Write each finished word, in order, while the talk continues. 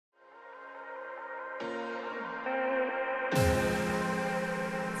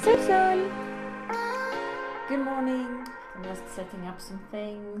so soon. Good morning. I'm just setting up some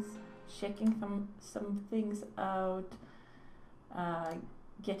things, checking some things out,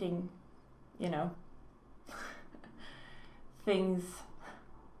 getting, things,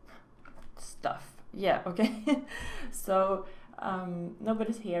 stuff. Yeah, okay. So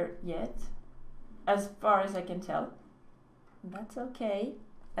nobody's here yet, as far as I can tell. That's okay,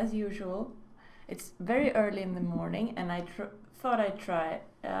 as usual. It's very early in the morning, and I thought I'd try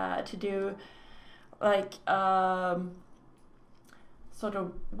to do like sort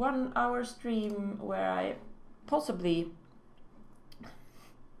of 1 hour stream where I possibly,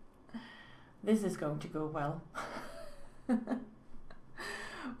 this is going to go well.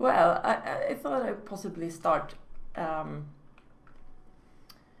 Well, I thought I'd possibly start,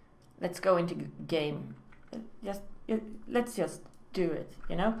 let's go into game, let's just do it,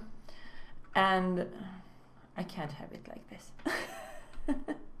 and I can't have it like this.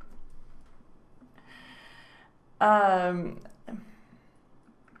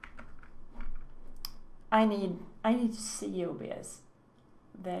 I need to see OBS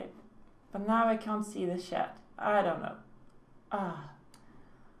there, but now I can't see the chat. I don't know.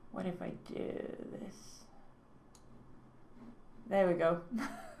 What if I do this? There we go.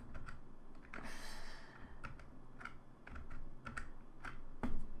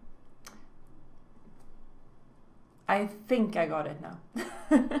 I think I got it now.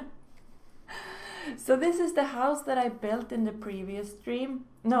 So this is the house that I built in the previous stream.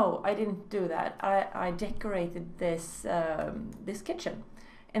 No, I didn't do that. I decorated this this kitchen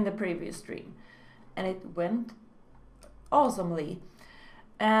in the previous stream, and it went awesomely.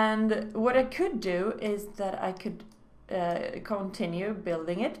 And what I could do is that I could continue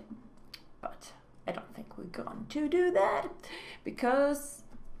building it, but I don't think we're going to do that because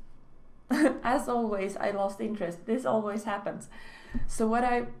as always, I lost interest. This always happens. So what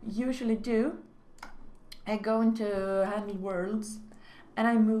I usually do, I go into handle worlds and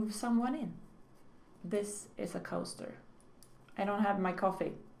I move someone in. This is a coaster. I don't have my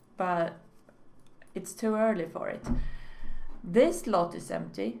coffee, but it's too early for it. This lot is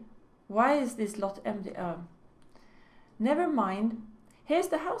empty. Why is this lot empty? Never mind. Here's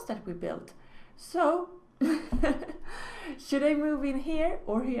the house that we built. So, should I move in here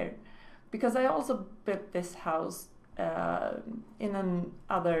or here? Because I also built this house in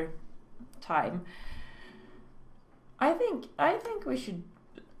another time. I think we should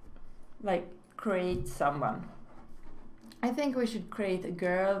like create someone. I think we should create a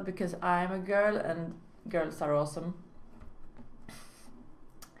girl because I'm a girl and girls are awesome.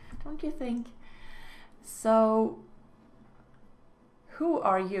 Don't you think? So, who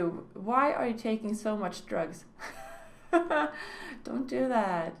are you? Why are you taking so much drugs? Don't do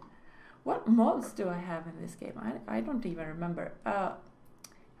that. What mods do I have in this game? I don't even remember.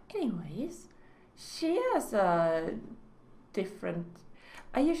 Anyways, she has a different...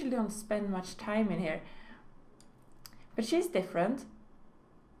 I usually don't spend much time in here. But she's different.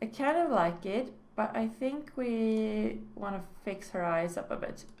 I kind of like it, but I think we want to fix her eyes up a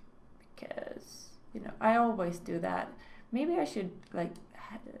bit. Because, I always do that. Maybe I should, like,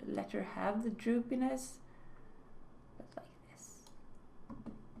 let her have the droopiness. But like this.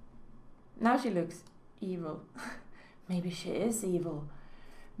 Now she looks evil. Maybe she is evil.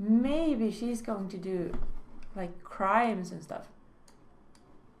 Maybe she's going to do like crimes and stuff.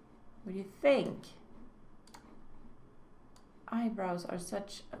 What do you think? Eyebrows are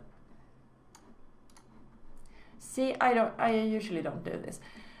such a... See, I usually don't do this.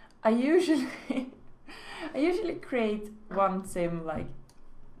 I usually create one sim like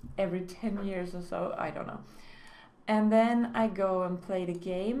every 10 years or so, I don't know. And then I go and play the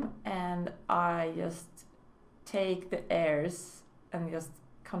game and I just take the airs and just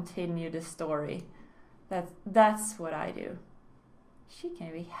continue the story. That's what I do. She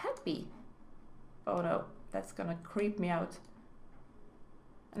can be happy. Oh no, that's gonna creep me out.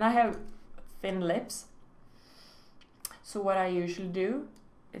 And I have thin lips. So what I usually do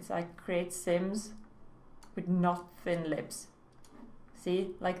is I create sims with not thin lips.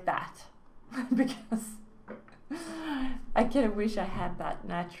 See, like that. Because I kind of wish I had that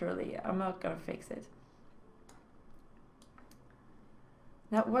naturally. I'm not gonna fix it.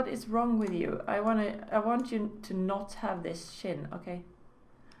 Now, what is wrong with you? I want you to not have this chin, okay?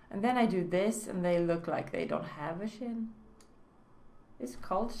 And then I do this, and they look like they don't have a chin. It's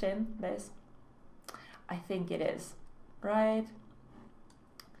called chin, this. I think it is, right?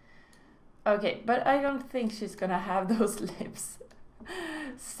 Okay, but I don't think she's gonna have those lips.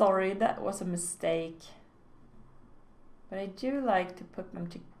 Sorry, that was a mistake. But I do like to put them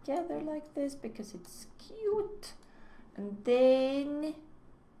together like this because it's cute. And then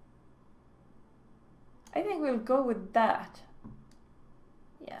I think we'll go with that.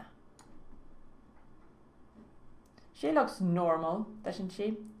 Yeah. She looks normal, doesn't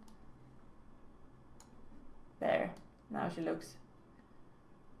she? There. Now she looks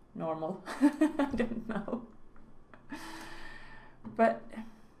normal. I don't know. But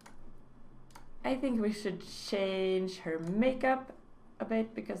I think we should change her makeup a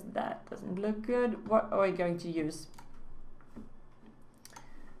bit because that doesn't look good. What are we going to use?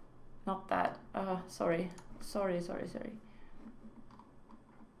 Not that. Sorry. Sorry.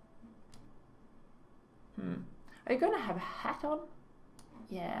 Are you gonna have a hat on?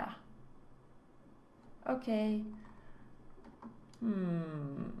 Yeah. Okay.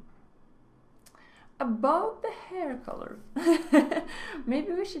 About the hair color.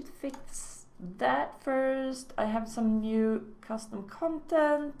 Maybe we should fix that first. I have some new custom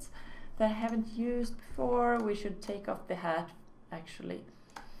content that I haven't used before. We should take off the hat actually,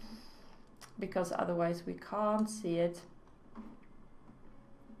 because otherwise we can't see it.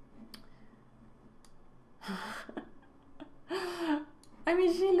 I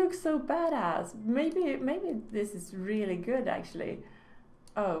mean, she looks so badass. Maybe this is really good actually.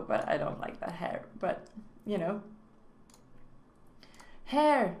 Oh, but I don't like that hair. But, you know.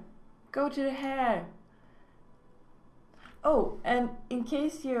 Hair! Go to the hair! Oh, and in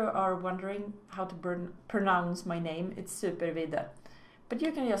case you are wondering how to pronounce my name, it's Supervidde. But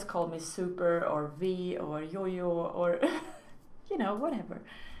you can just call me Super or V or Yo-Yo or, you know, whatever.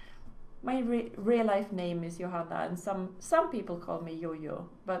 My real life name is Johanna, and some people call me Yo-Yo,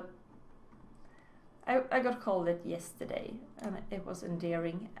 but I got called it yesterday, and it was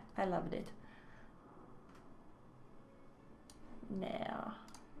endearing. I loved it. No,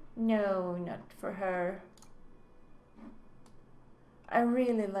 not for her. I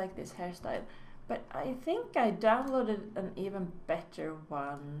really like this hairstyle, but I think I downloaded an even better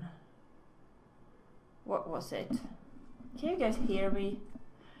one. What was it? Can you guys hear me?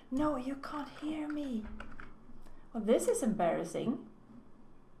 No, you can't hear me. Well, this is embarrassing.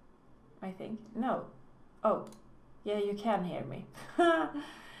 I think. No. Oh. Yeah, you can hear me.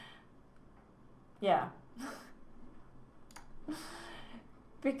 Yeah.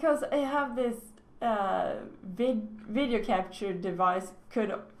 Because I have this video capture device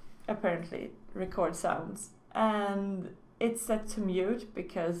could apparently record sounds. And it's set to mute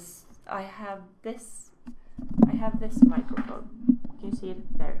because I have this microphone. Can you see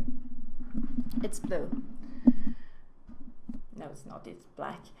it? There. It's blue. No, it's not. It's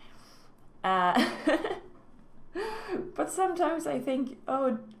black. But sometimes I think,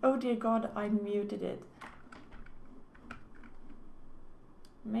 oh dear God, I muted it.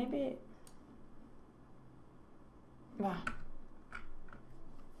 Maybe.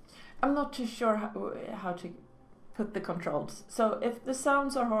 I'm not too sure how to put the controls. So if the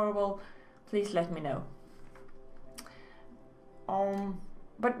sounds are horrible, please let me know.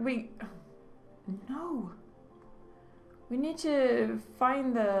 But we need to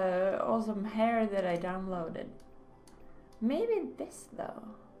find the awesome hair that I downloaded. Maybe this though.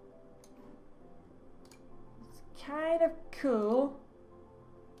 It's kind of cool.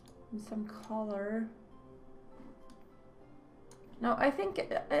 And some color. No, I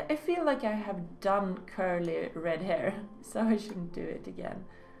feel like I have done curly red hair, so I shouldn't do it again.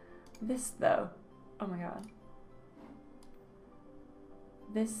 This though, oh my God.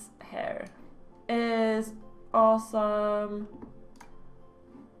 This hair is awesome.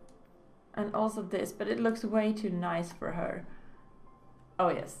 And also this, but it looks way too nice for her. Oh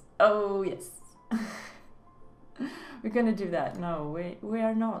yes, oh yes. We're gonna do that. No, we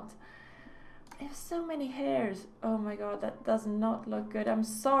are not. I have so many hairs. Oh my God, that does not look good. I'm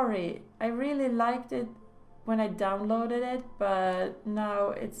sorry. I really liked it when I downloaded it, but now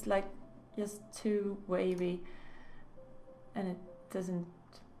it's like just too wavy and it doesn't.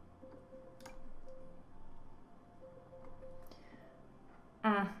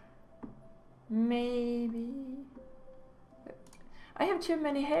 Maybe. I have too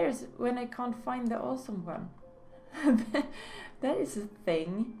many hairs when I can't find the awesome one. That is a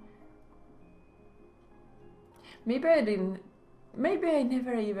thing. Maybe I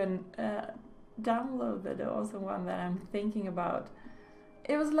never even downloaded the awesome one that I'm thinking about.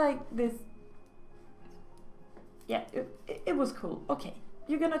 It was like this. Yeah, it was cool. Okay,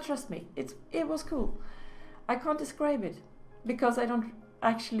 you're gonna trust me. It was cool. I can't describe it because I don't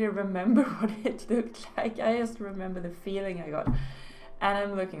actually remember what it looked like. I just remember the feeling I got, and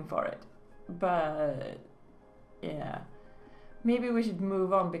I'm looking for it. But yeah, maybe we should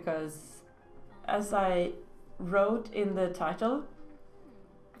move on because, as I wrote in the title,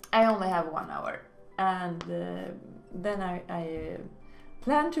 I only have 1 hour, and then I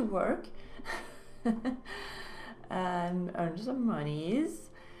plan to work and earn some monies.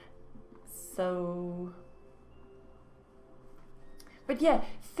 So, but yeah,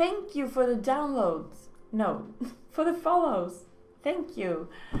 thank you for the downloads. No, for the follows. Thank you.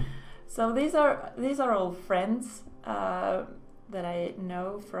 So these are all friends that I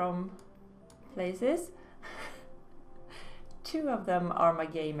know from places. 2 of them are my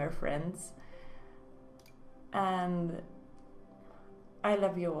gamer friends, and I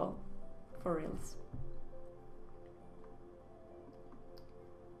love you all, for reals.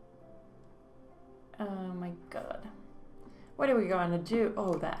 Oh my god. What are we gonna do?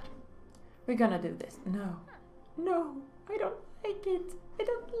 Oh, that. We're gonna do this. No. No, I don't like it. I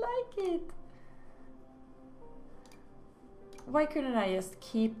don't like it. Why couldn't I just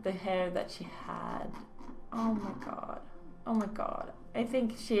keep the hair that she had? Oh my god. Oh my god. I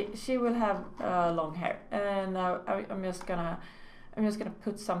think she will have long hair, and I'm just gonna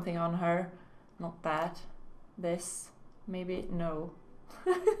put something on her. Not that. This. Maybe. No.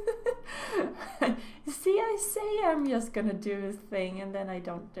 See, I say I'm just gonna do this thing and then I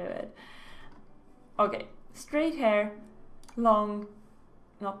don't do it. Okay, straight hair, long,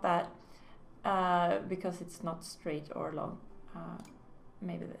 not that, because it's not straight or long.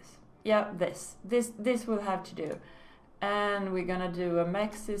 Maybe this. Yeah, this will have to do. And we're gonna do a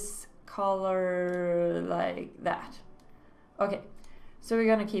Maxis color like that. Okay. So we're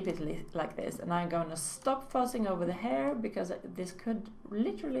gonna keep it like this, and I'm gonna stop fussing over the hair because this could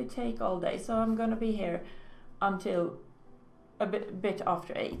literally take all day. So I'm gonna be here until a bit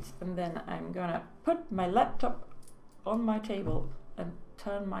after 8, and then I'm gonna put my laptop on my table and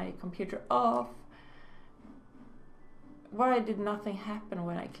turn my computer off. Why did nothing happen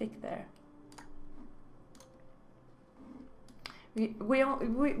when I clicked there? We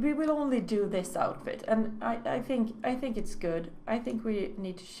will only do this outfit, and I think it's good. I think we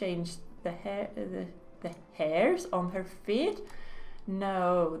need to change the hair, the hairs on her feet.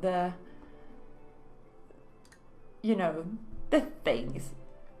 No, you know, the things.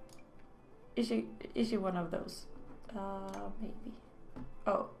 Is she one of those? Maybe.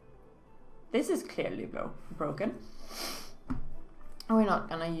 Oh, this is clearly broken. We're not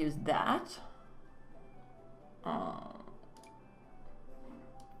gonna use that.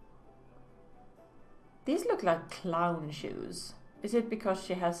 These look like clown shoes. Is it because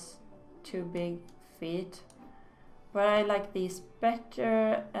she has 2 big feet? But I like these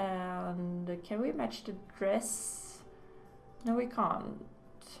better. And can we match the dress? No, we can't.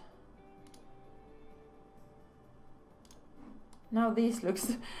 No, these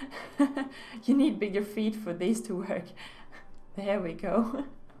looks... You need bigger feet for these to work. There we go.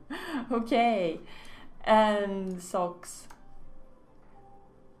 Okay. And socks.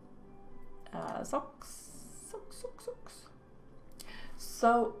 Socks.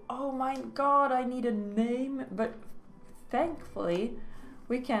 So, oh my god, I need a name, but thankfully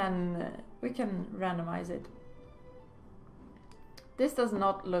we can randomize it. This does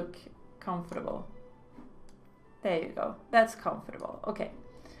not look comfortable. There you go. That's comfortable. Okay.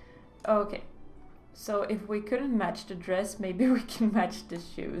 Okay. So if we couldn't match the dress, maybe we can match the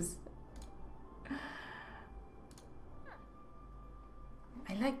shoes.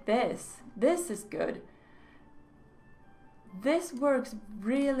 I like this. This is good. This works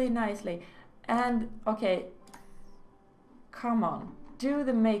really nicely. And, okay, come on, do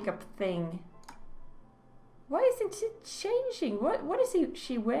the makeup thing. Why isn't it changing? What is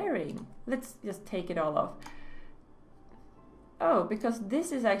she wearing? Let's just take it all off. Oh, because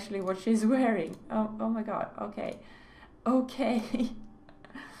this is actually what she's wearing. Oh my god, okay. Okay.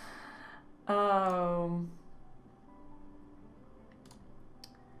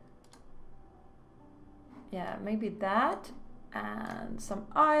 Yeah, maybe that. And some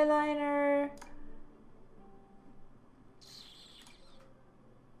eyeliner.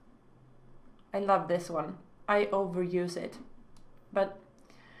 I love this one. I overuse it. But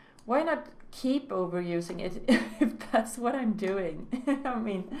why not keep overusing it if that's what I'm doing? I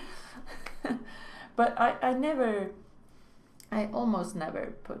mean, but I almost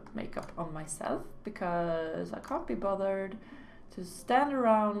never put makeup on myself because I can't be bothered to stand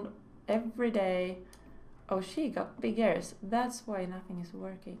around every day. Oh, she got big ears. That's why nothing is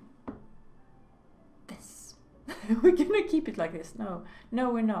working. This. We're gonna keep it like this. No,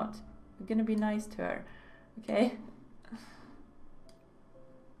 we're not. We're gonna be nice to her. Okay?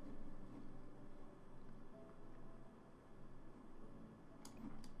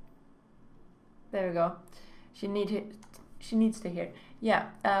 There we go. She needs to hear. Yeah,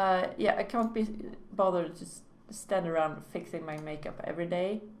 yeah, I can't be bothered to stand around fixing my makeup every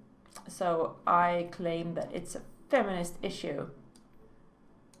day. So I claim that it's a feminist issue.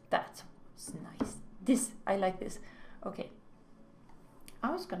 That. It's nice. This, I like this. Okay.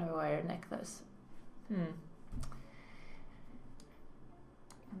 I was gonna wear a necklace.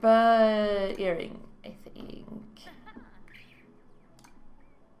 But earring, I think.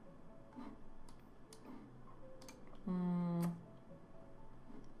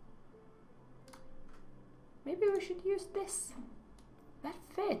 Maybe we should use this. That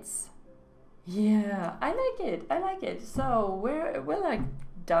fits. Yeah, I like it. I like it. So we're like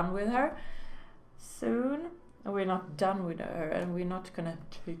done with her soon. We're not done with her, and we're not gonna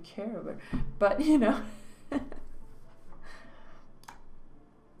take care of her. But you know.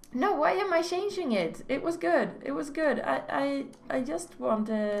 No, why am I changing it? It was good. It was good. I just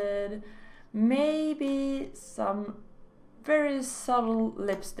wanted maybe some very subtle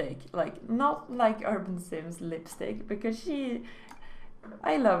lipstick, like not like Urban Sims lipstick, because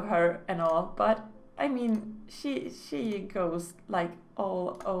I love her and all, but I mean she goes like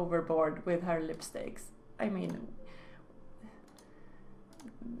all overboard with her lipsticks. I mean,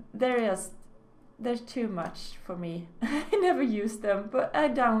 there's too much for me. I never use them, but I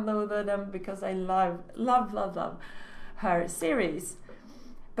downloaded them because I love her series.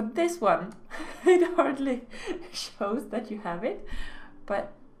 But this one, it hardly shows that you have it,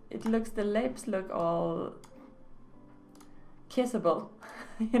 but it looks, the lips look all kissable,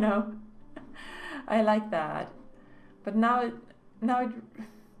 you know. I like that. But now it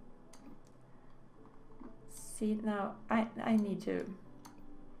see, now I need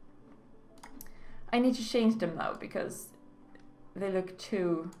to change them now because they look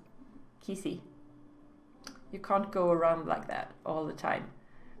too kissy. You can't go around like that all the time.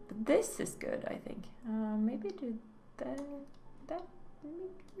 But this is good, I think. Maybe do that.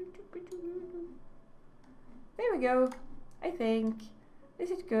 There we go. I think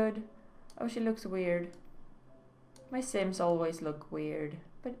this is good. Oh, she looks weird. My Sims always look weird,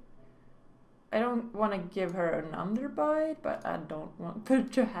 but I don't want to give her an underbite, but I don't want her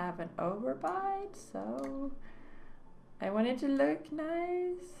to have an overbite, so I want it to look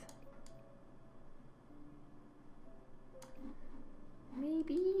nice.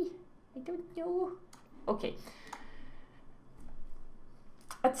 Maybe. I don't know. Okay.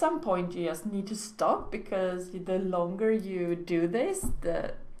 At some point you just need to stop, because the longer you do this,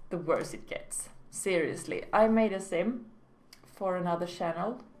 the worse it gets. Seriously. I made a sim for another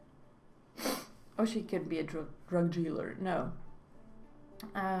channel. Oh, she could be a drug dealer. No.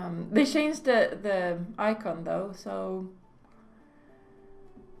 They changed the icon though, so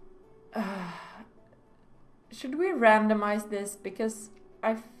should we randomize this? Because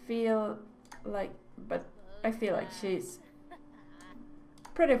I feel like she's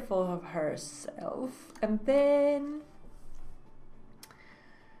pretty full of herself. And then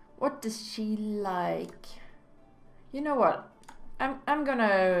what does she like? You know what? I'm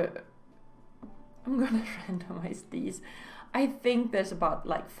gonna randomize these. I think there's about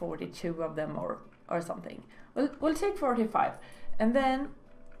like 42 of them or something. We'll take 45, and then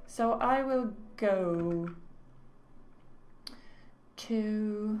so I will go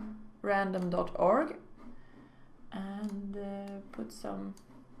to random.org and put some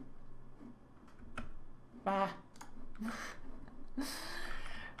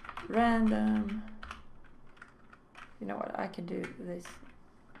random. You know what? I can do this.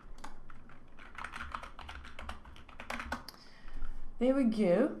 There we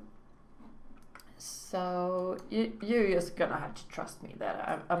go. So you're just gonna have to trust me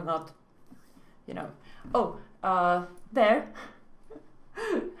that I'm not, you know. Oh, there.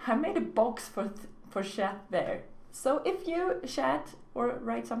 I made a box for chat there. So if you chat or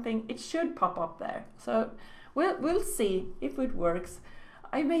write something, it should pop up there. So we'll see if it works.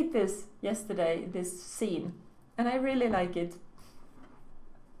 I made this yesterday, this scene, and I really like it.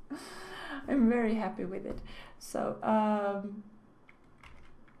 I'm very happy with it. So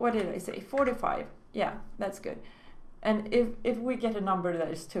what did I say? 45. Yeah, that's good. And if we get a number that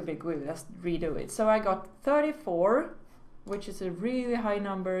is too big, we'll just redo it. So I got 34, which is a really high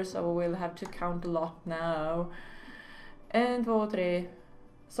number, so we'll have to count a lot now. And 2, 3.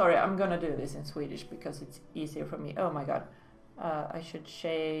 Sorry, I'm gonna do this in Swedish because it's easier for me. Oh my god. I should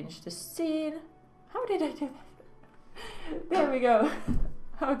change the scene. How did I do that? There we go.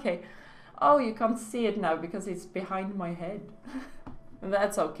 Okay. Oh, you can't see it now because it's behind my head.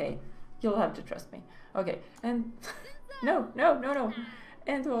 That's okay. You'll have to trust me. Okay, and no.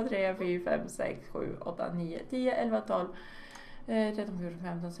 En, två, tre, fyra, fem, sex, sju, åtta, nio, 10, 11, 12, 13, 14,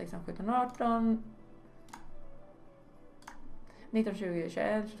 15, 16, 17, 18, 19, 20,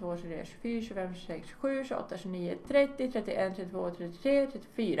 21, 22, 23, 24, 25, 26, 27, 28, 29, 30, 31, 32,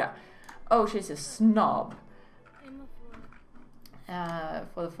 33, 34. Oh, she's a snob.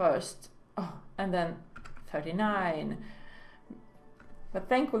 For the first. and then 39. But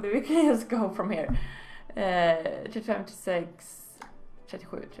thankfully we can just go from here. 26,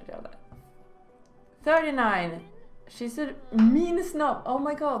 37, 39. She's a mean snob. Oh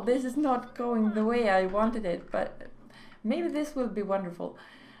my god, this is not going the way I wanted it, but maybe this will be wonderful.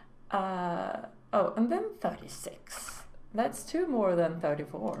 Oh, and then 36. That's 2 more than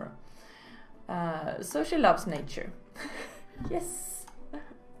 34. So she loves nature. Yes.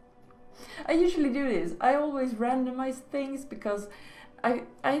 I usually do this. I always randomize things because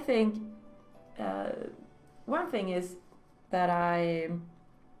I think one thing is that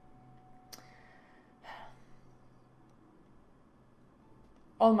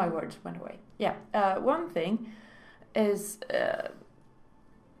all my words went away. Yeah, one thing is that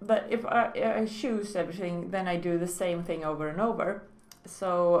if I choose everything, then I do the same thing over and over.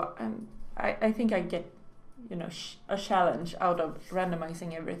 So I think I get, you know, a challenge out of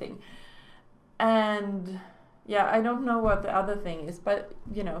randomizing everything. And yeah, I don't know what the other thing is, but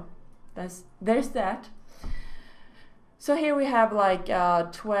you know, there's that. So here we have like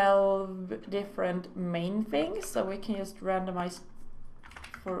 12 different main things, so we can just randomize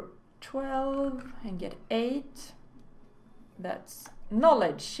for 12 and get 8. That's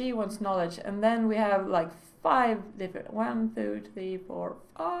knowledge. She wants knowledge. And then we have like 5 different, 1, 2, 3, 4,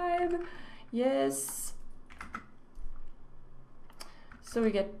 5. Yes. So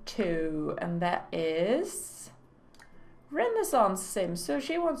we get 2, and that is Renaissance sim. So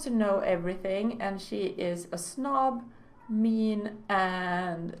she wants to know everything, and she is a snob, mean,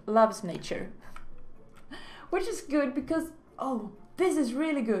 and loves nature. Which is good because, oh, this is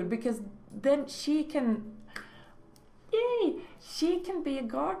really good because then she can, yay, she can be a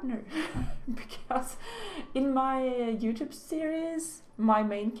gardener. Because in my YouTube series, my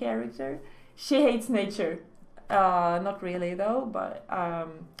main character, she hates nature. Not really though, but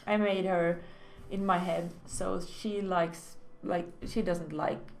I made her in my head, so she likes, she doesn't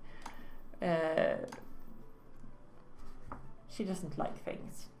like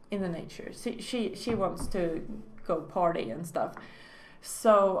things in the nature. She wants to go party and stuff.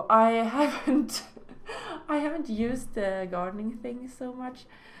 So I haven't used the gardening thing so much.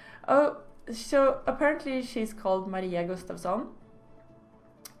 Oh, so apparently she's called Maria Gustafsson.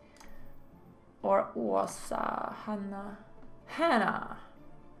 Or Åsa, Hannah.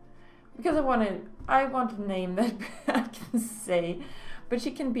 Because I want a name that I can say, but she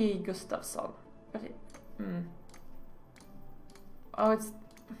can be Gustafsson. But oh, it's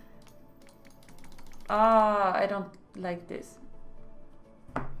I don't like this.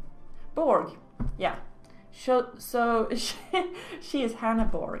 BORG, yeah. So she is Hannah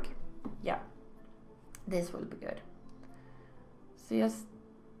BORG. Yeah, this will be good. So yes.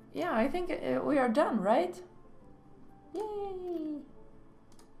 Yeah, I think we are done, right? Yay!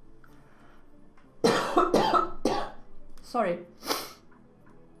 Sorry.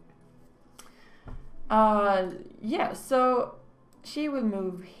 Yeah, so she will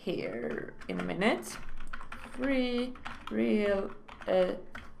move here in a minute. Free real estate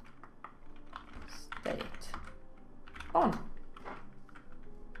on.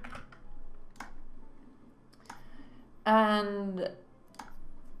 And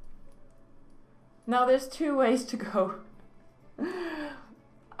now there's 2 ways to go.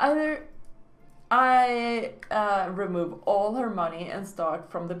 Either I remove all her money and start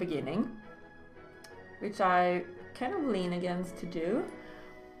from the beginning, which I kind of lean against to do.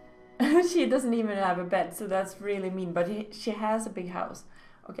 She doesn't even have a bed, so that's really mean, but she has a big house.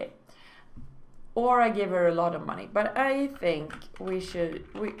 Okay. Or I give her a lot of money, but I think we should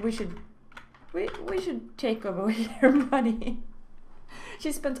take away her money.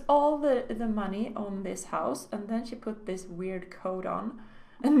 She spent all the money on this house, and then she put this weird coat on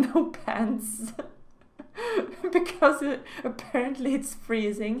and no pants. Because apparently it's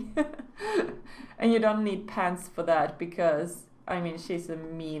freezing. And you don't need pants for that because, I mean, she's a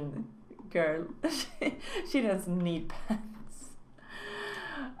mean girl. She doesn't need pants.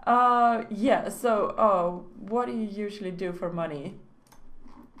 Yeah, so what do you usually do for money?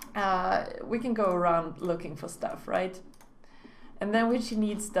 We can go around looking for stuff, right? And then when she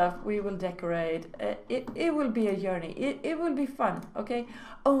needs stuff, we will decorate. It will be a journey. It will be fun, okay?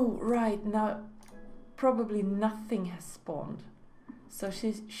 Oh, right, now probably nothing has spawned. So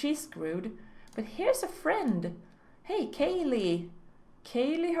she's screwed. But here's a friend. Hey, Kaylee.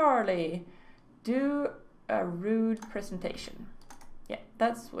 Kaylee Harley. Do a rude presentation. Yeah,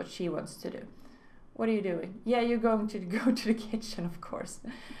 that's what she wants to do. What are you doing? Yeah, you're going to go to the kitchen, of course.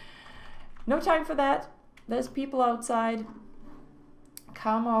 No time for that. There's people outside.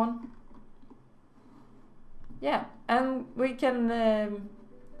 Come on. Yeah, and we can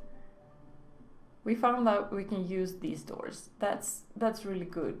We found out we can use these doors. That's really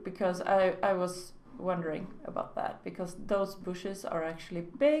good, because I was wondering about that, because those bushes are actually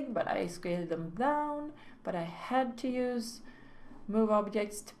big, but I scaled them down, but I had to use move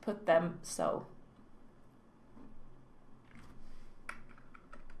objects to put them so.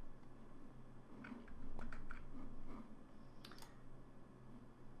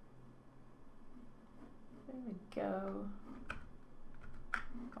 There we go.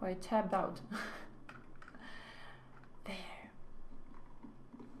 Oh, I tabbed out. There.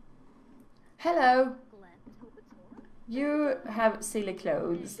 Hello. You have silly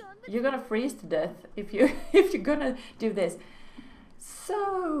clothes. You're gonna freeze to death if you if you're gonna do this.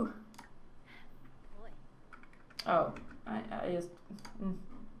 So. Oh, I just.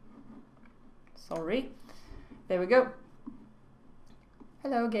 Sorry. There we go.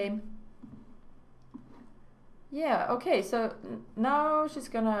 Hello, game. Yeah, okay, so now she's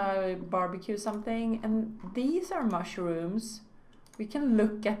gonna barbecue something, and these are mushrooms. We can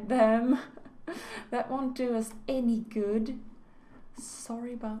look at them. That won't do us any good.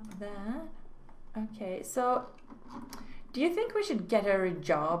 Sorry about that. Okay, so do you think we should get her a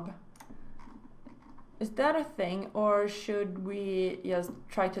job? Is that a thing, or should we just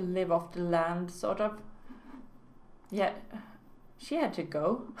try to live off the land, sort of? Yeah, she had to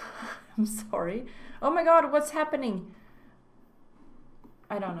go. I'm sorry. Oh my god, what's happening?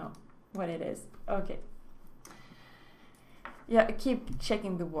 I don't know what it is. Okay. Yeah, I keep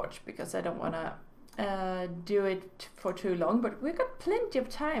checking the watch because I don't want to do it for too long, but we've got plenty of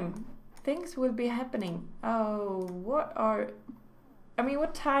time. Things will be happening. Oh, what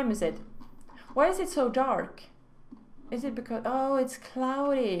time is it? Why is it so dark? Is it because, oh, it's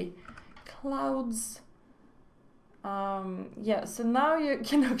cloudy. Clouds. Yeah, so now you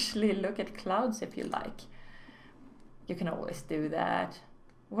can actually look at clouds if you like. You can always do that.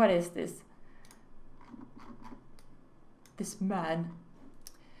 What is this? This man.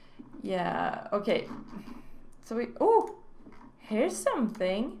 Yeah, okay. So oh, here's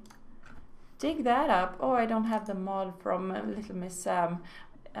something. Dig that up. Oh, I don't have the mod from Little Miss Sam.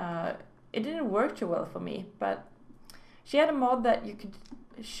 It didn't work too well for me, but she had a mod that you could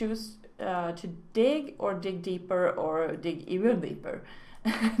choose to dig or dig deeper or dig even deeper.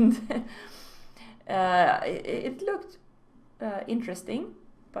 And it looked interesting,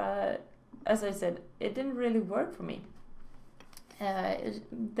 but as I said, it didn't really work for me.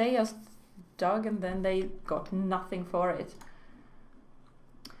 They just dug and then they got nothing for it.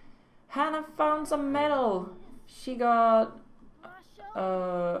 Hannah found some metal. She got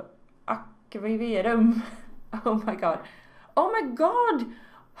Acquivarium. Oh my god. Oh my god!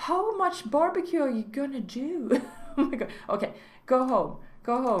 How much barbecue are you gonna do? Oh my god. Okay, go home.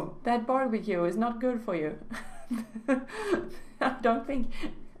 Go home. That barbecue is not good for you. I don't think.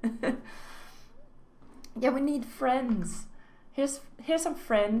 Yeah, we need friends. Here's some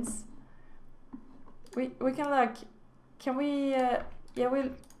friends. We can like, can we? Yeah,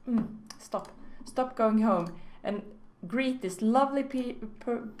 we'll stop going home and greet this lovely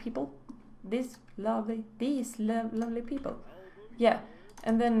people. These lovely people. Yeah.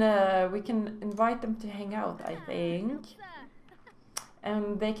 And then we can invite them to hang out, I think.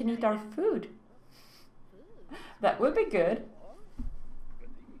 And they can eat our food. That would be good.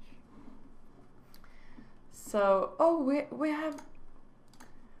 So, oh, we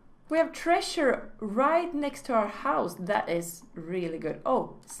have treasure right next to our house. That is really good.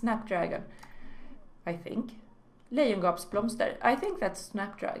 Oh, snapdragon, I think. Lejongapsblomster. I think that's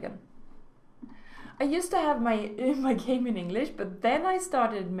snapdragon. I used to have my game in English, but then I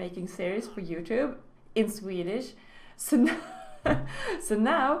started making series for YouTube in Swedish. So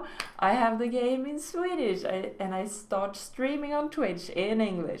now I have the game in Swedish, and I start streaming on Twitch in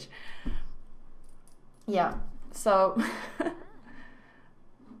English. Yeah, so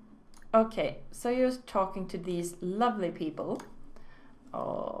okay, so you're talking to these lovely people.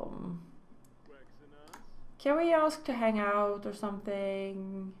 Can we ask to hang out or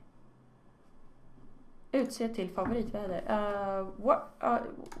something? Utse till favoritväder.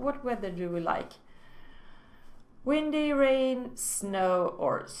 What weather do we like? Windy, rain, snow,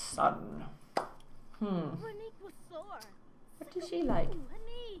 or sun? What does she like?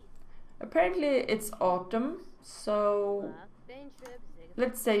 Apparently it's autumn, so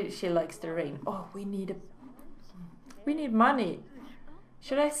let's say she likes the rain. Oh, we need money.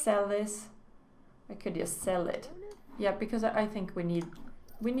 Should I sell this? I could just sell it. Yeah, because I think we need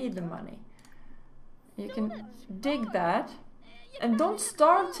the money. You can dig that, and don't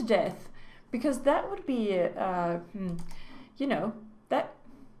starve to death, because that would be, you know, that.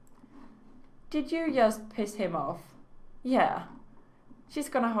 Did you just piss him off? Yeah. She's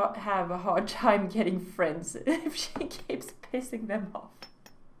gonna have a hard time getting friends if she keeps pissing them off.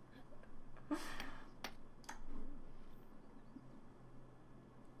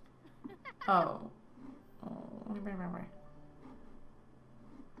 Oh.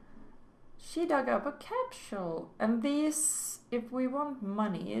 She dug up a capsule, and these, if we want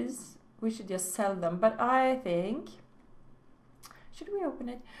monies, we should just sell them. But I think, should we open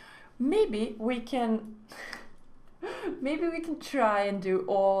it? Maybe we can, maybe we can try and do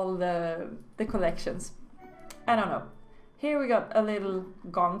all the collections. I don't know. Here we got a little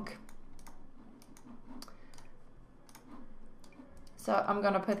gonk. So I'm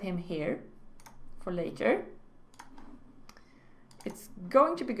gonna put him here for later. It's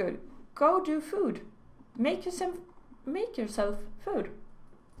going to be good. Go do food. Make yourself food.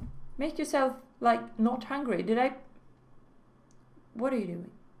 Make yourself like not hungry. What are you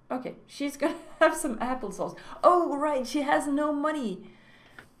doing? Okay, she's gonna have some applesauce. Oh right, she has no money.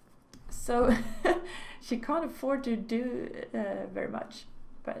 So she can't afford to do very much.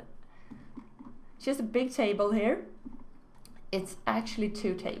 But she has a big table here. It's actually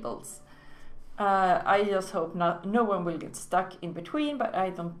 2 tables. I just hope no one will get stuck in between, but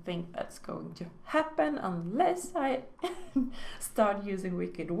I don't think that's going to happen unless I start using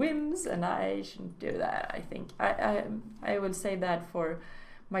wicked whims, and I shouldn't do that. I think I will save that for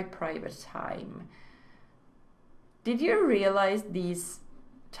my private time. Did you realize these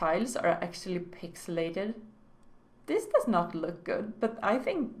tiles are actually pixelated? This does not look good, but I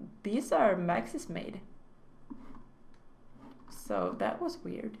think these are Maxis made. So that was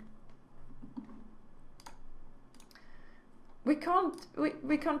weird. We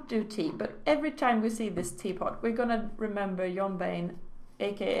can't do tea, but every time we see this teapot, we're gonna remember John Bain,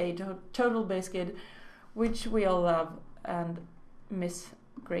 aka Total Biscuit, which we all love and miss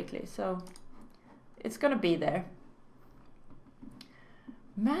greatly. So it's gonna be there.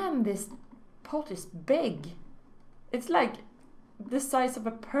 Man, this pot is big. It's like the size of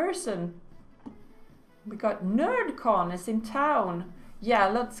a person. We got NerdCon is in town. Yeah,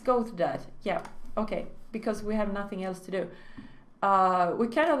 let's go to that. Yeah, okay. Because we have nothing else to do. We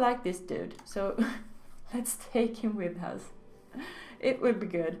kind of like this dude, so let's take him with us. It will be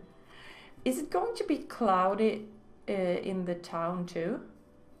good. Is it going to be cloudy in the town too?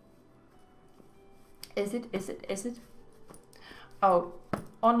 Is it? Oh,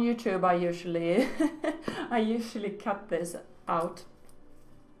 on YouTube I usually cut this out.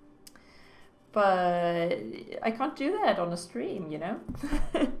 But I can't do that on a stream, you know?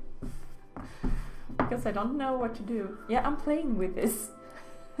 Because I don't know what to do. Yeah, I'm playing with this.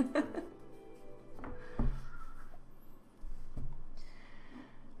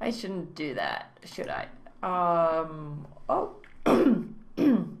 I shouldn't do that, should I? Oh.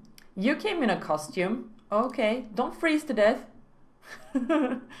 You came in a costume. Okay, don't freeze to death.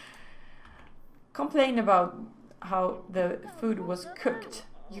 Complain about how the food was cooked.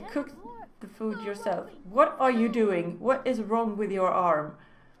 You cooked the food yourself. What are you doing? What is wrong with your arm?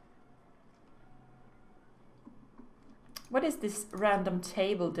 What is this random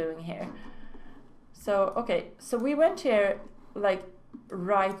table doing here? So, okay, so we went here like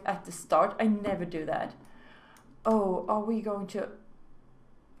right at the start. I never do that. Oh, are we going to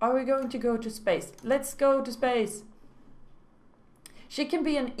go to space? Let's go to space. She can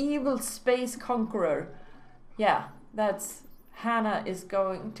be an evil space conqueror. Yeah, that's Hannah is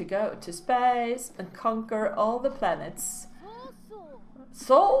going to go to space and conquer all the planets.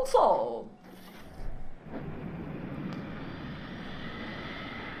 Soul.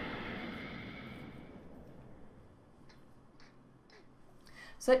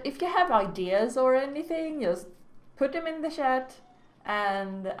 So if you have ideas or anything, just put them in the chat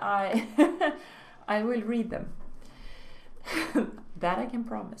and I will read them. That I can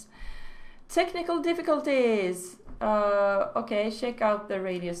promise. Technical difficulties. Okay, check out the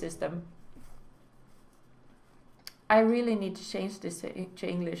radio system. I really need to change this to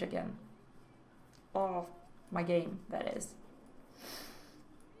English again. Oh, my game, that is.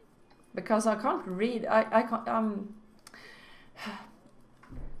 Because I can't read. I can't.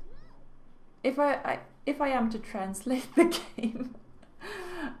 If I am to translate the game,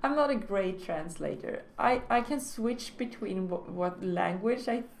 I'm not a great translator. I can switch between what language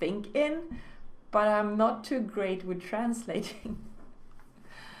I think in, but I'm not too great with translating.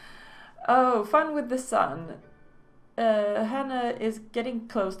 Oh, fun with the sun. Hannah is getting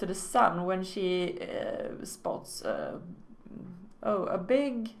close to the sun when she spots a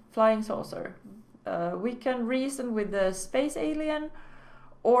big flying saucer. We can reason with the space alien,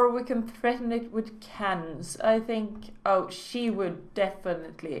 or we can threaten it with cannons. I think, she would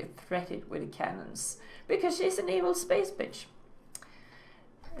definitely threaten it with cannons, because she's an evil space bitch.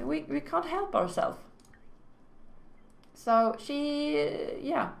 We can't help ourselves. So she,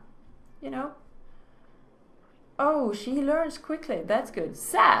 yeah, you know. Oh, she learns quickly. That's good.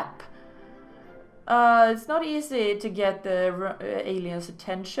 Zap! It's not easy to get the alien's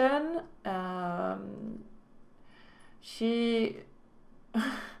attention. She...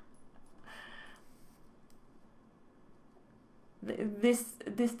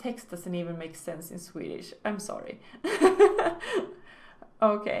 This text doesn't even make sense in Swedish. I'm sorry.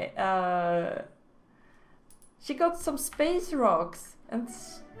 Okay. She got some space rocks and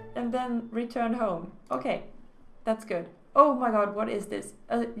then returned home. Okay, that's good. Oh my god, what is this?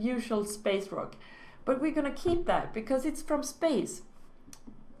 A usual space rock. But we're gonna keep that because it's from space.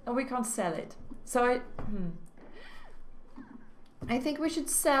 And we can't sell it. So I think we should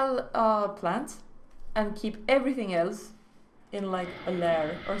sell plants and keep everything else in like a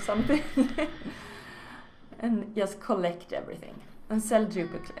lair or something. And just collect everything. And sell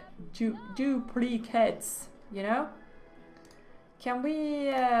duplicates, you know? Can we,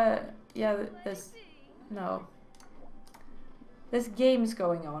 yeah, there's, no. There's games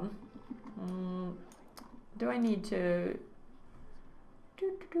going on. Do I need to...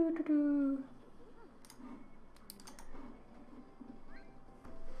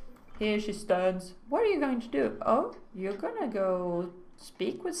 Here she stands. What are you going to do? Oh, you're gonna go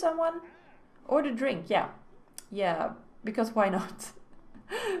speak with someone? Order drink, yeah. Yeah, because why not?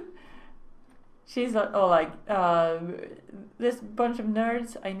 She's all like, this bunch of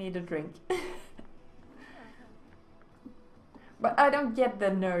nerds, I need a drink. But I don't get the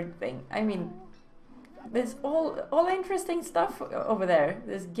nerd thing. I mean, there's all interesting stuff over there.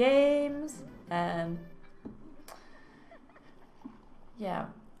 There's games and yeah,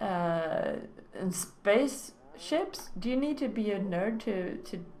 and spaceships. Do you need to be a nerd to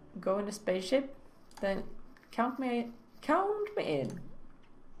go in a spaceship? Then count me in.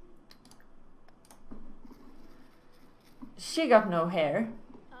 She got no hair.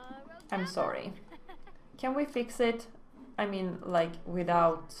 I'm sorry. Can we fix it? I mean, like,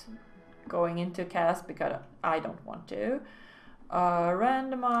 without going into CAS, because I don't want to.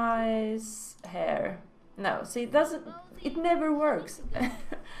 Randomize hair. No, see, it never works.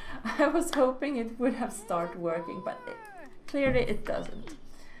 I was hoping it would have started working, but clearly it doesn't.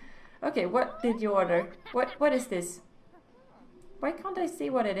 Okay, what did you order? What is this? Why can't I see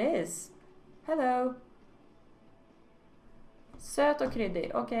what it is? Hello. Söt och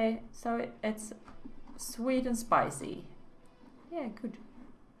kryddig. Okay, so it's sweet and spicy. Yeah, good.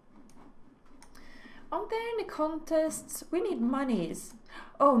 Aren't there any contests? We need monies.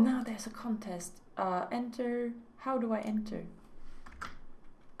 Oh, now there's a contest. Enter. How do I enter?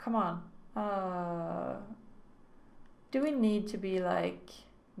 Come on. Do we need to be like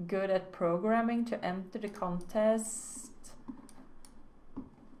good at programming to enter the contest?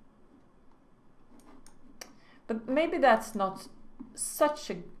 But maybe that's not such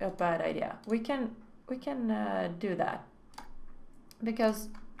a bad idea. We can do that. Because,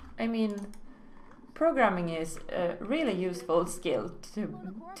 I mean, programming is a really useful skill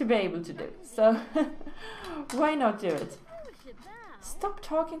to be able to do. So, why not do it? Stop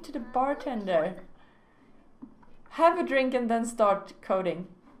talking to the bartender. Have a drink and then start coding.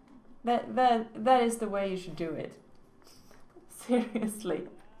 That is the way you should do it. Seriously.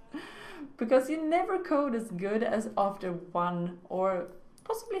 Because you never code as good as after one or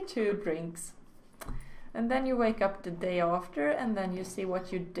possibly two drinks. And then you wake up the day after and then you see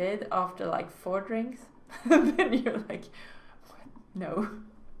what you did after like 4 drinks. And then you're like, no,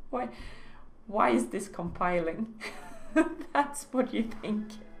 why is this compiling? That's what you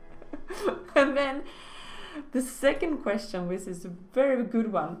think. And then the second question, which is a very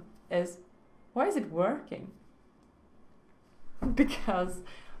good one, is why is it working? Because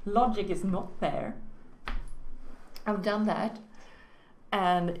logic is not there. I've done that.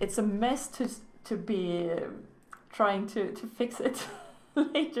 And it's a mess to be trying to fix it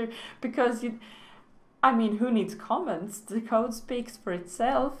later, because I mean, who needs comments? The code speaks for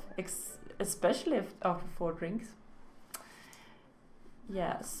itself, especially after 4 drinks.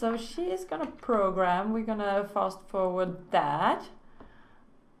 Yeah, so she is gonna program. We're gonna fast forward that.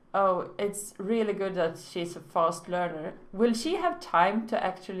 Oh, it's really good that she's a fast learner. Will she have time to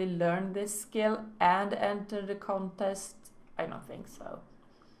actually learn this skill and enter the contest? I don't think so.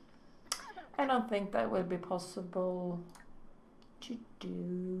 I don't think that will be possible to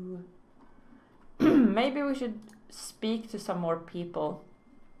do. Maybe we should speak to some more people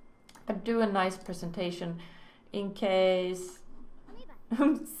and do a nice presentation in case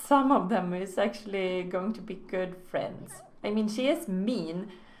some of them is actually going to be good friends. I mean, she is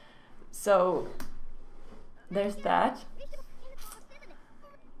mean, so there's that.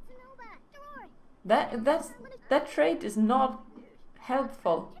 That trait is not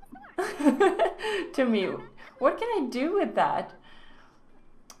helpful to me. What can I do with that?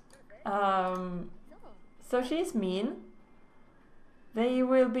 So she's mean. They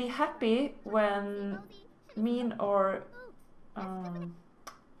will be happy when mean or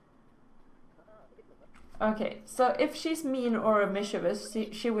okay, so if she's mean or mischievous,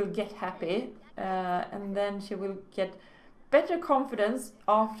 she will get happy, and then she will get better confidence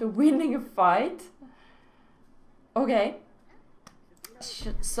after winning a fight. Okay.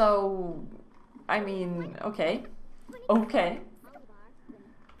 So, I mean, okay. Okay.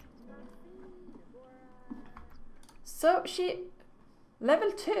 So she,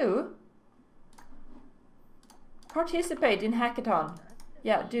 level 2, participate in hackathon.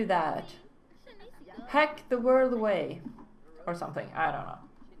 Yeah, do that. Hack the world away. Or something, I don't know.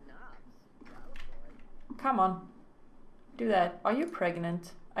 Come on. Do that. Are you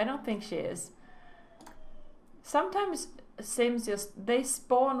pregnant? I don't think she is. Sometimes Sims just, they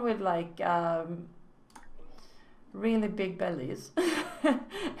spawn with like really big bellies.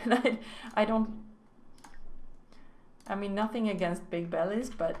 And I don't, I mean nothing against big bellies,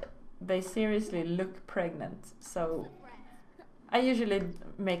 but they seriously look pregnant. So I usually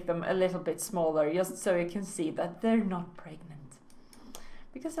make them a little bit smaller just so you can see that they're not pregnant.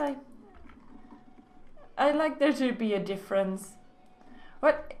 Because I like there to be a difference.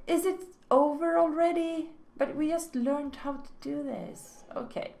 What, is it over already? But we just learned how to do this.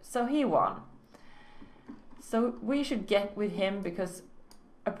 Okay, so he won. So we should get with him because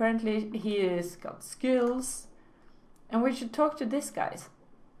apparently he has got skills. And we should talk to this guy.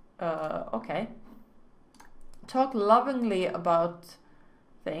 Okay. Talk lovingly about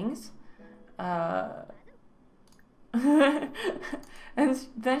things. And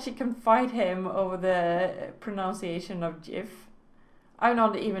then she can fight him over the pronunciation of GIF. I'm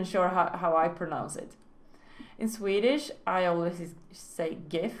not even sure how I pronounce it. In Swedish, I always say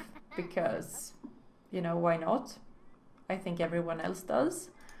GIF because, you know, why not? I think everyone else does.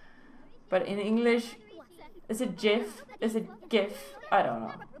 But in English, is it GIF? Is it GIF? I don't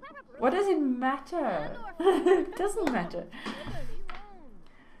know. What does it matter? It doesn't matter.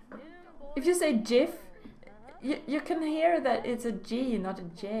 If you say GIF, you can hear that it's a G, not a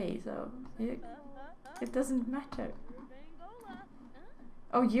J, so it doesn't matter.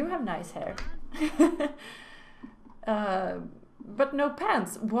 Oh, you have nice hair. But no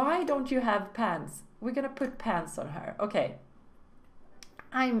pants. Why don't you have pants? We're gonna put pants on her. Okay.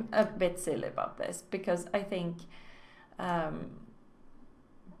 I'm a bit silly about this because I think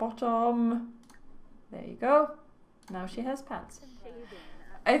bottom, there you go. Now she has pants.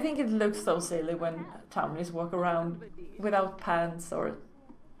 I think it looks so silly when Townies walk around without pants or...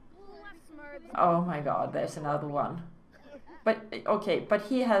 Oh my god, there's another one. But, okay, but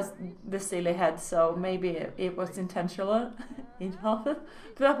he has the silly head, so maybe it was intentional.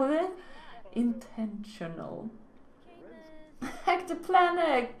 Intentional. Hack the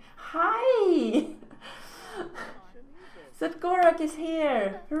planet! Hi! Zedgorak is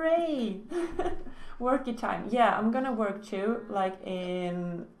here! Hooray! Worky time. Yeah, I'm gonna work too, like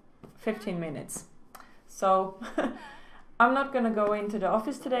in 15 minutes. So, I'm not gonna go into the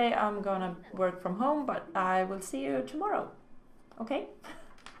office today, I'm gonna work from home, but I will see you tomorrow. Okay?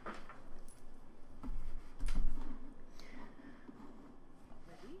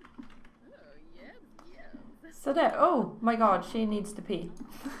 So there, oh my god, she needs to pee.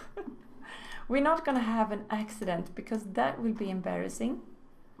 We're not gonna have an accident because that will be embarrassing.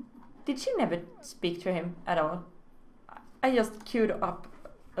 Did she never speak to him at all? I just queued up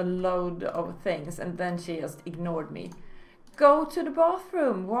a load of things and then she just ignored me. Go to the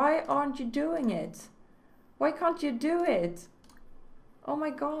bathroom! Why aren't you doing it? Why can't you do it? Oh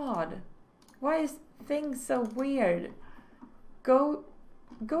my god. Why is things so weird? Go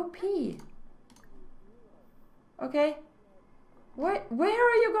pee. Okay? Where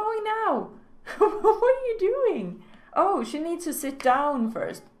are you going now? What are you doing? Oh, she needs to sit down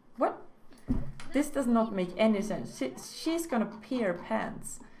first. What? This does not make any sense. She's gonna pee her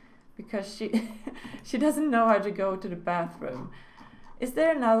pants because she doesn't know how to go to the bathroom. Is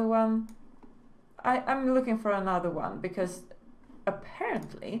there another one? I'm looking for another one because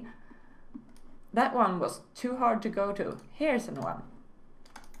apparently that one was too hard to go to. Here's one.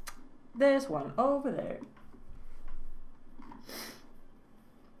 There's one over there.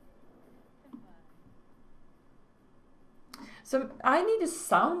 So I need a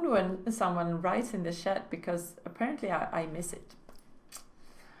sound when someone writes in the chat because apparently I miss it.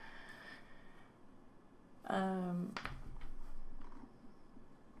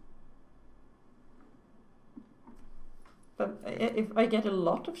 But if I get a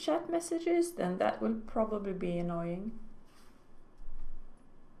lot of chat messages, then that will probably be annoying.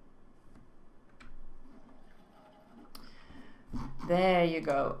 There you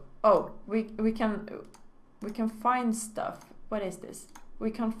go. Oh, we can find stuff. What is this?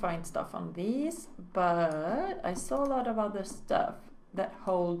 We can't find stuff on these, but I saw a lot of other stuff that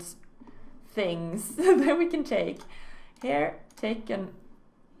holds things that we can take. Here, take a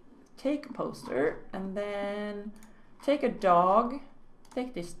poster, and then take a dog.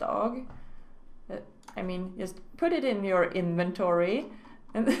 Take this dog. I mean, just put it in your inventory.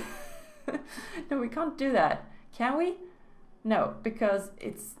 And no, we can't do that. Can we? No, because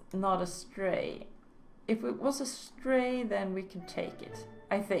it's not a stray. If it was a stray, then we could take it,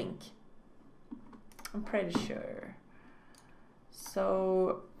 I think. I'm pretty sure.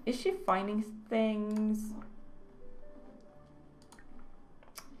 So, is she finding things?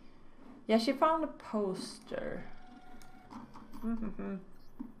 Yeah, she found a poster.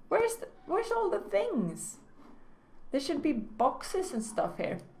 Where's all the things? There should be boxes and stuff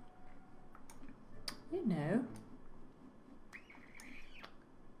here. You know.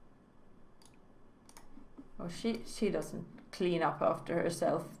 Oh, she doesn't clean up after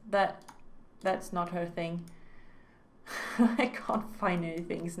herself. That's not her thing. I can't find any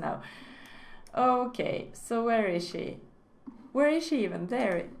things now. Okay, so where is she? Where is she even?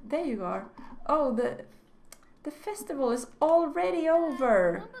 There you are. Oh, the festival is already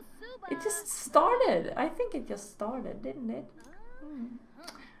over. It just started. I think it just started, didn't it?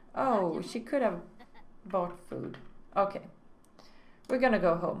 Oh, she could have bought food. Okay, we're gonna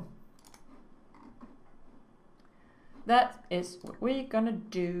go home. That is what we're gonna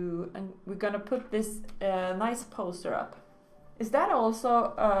do, and we're gonna put this nice poster up. Is that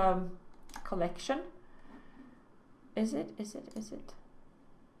also collection? Is it?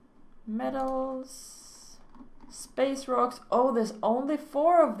 Medals, space rocks. Oh, there's only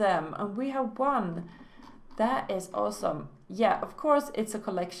 4 of them, and we have 1. That is awesome. Yeah, of course it's a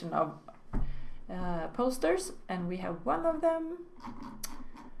collection of posters, and we have 1 of them.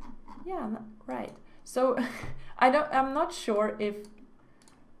 Yeah, right. So I'm not sure if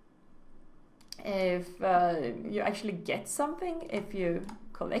you actually get something if you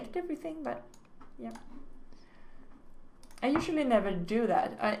collect everything, but yeah. I usually never do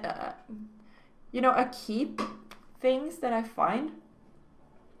that. You know, I keep things that I find,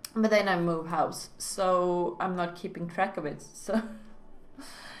 but then I move house, so I'm not keeping track of it. So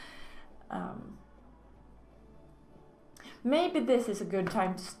maybe this is a good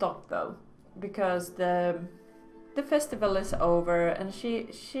time to stop though, because the festival is over and she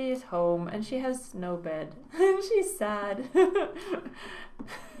is home and she has no bed and she's sad.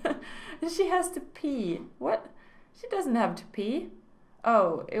 And she has to pee. What? She doesn't have to pee.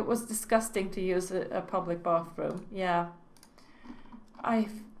 Oh, it was disgusting to use a public bathroom. Yeah, I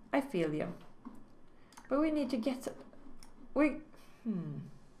feel you. But we need to get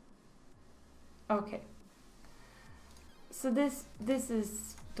Okay. So this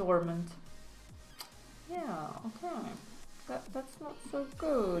is dormant. Yeah, okay. That's not so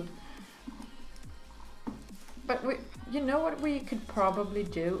good. But you know what we could probably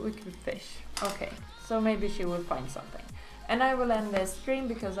do? We could fish. Okay, so maybe she will find something. And I will end this stream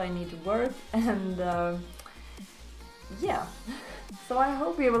because I need to work. And yeah. So I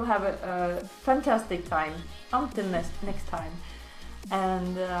hope you will have a fantastic time. Until next time.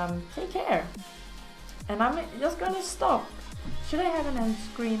 And take care. And I'm just gonna stop. Should I have an end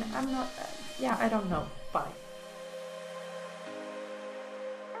screen? I'm not... yeah, I don't know. Bye.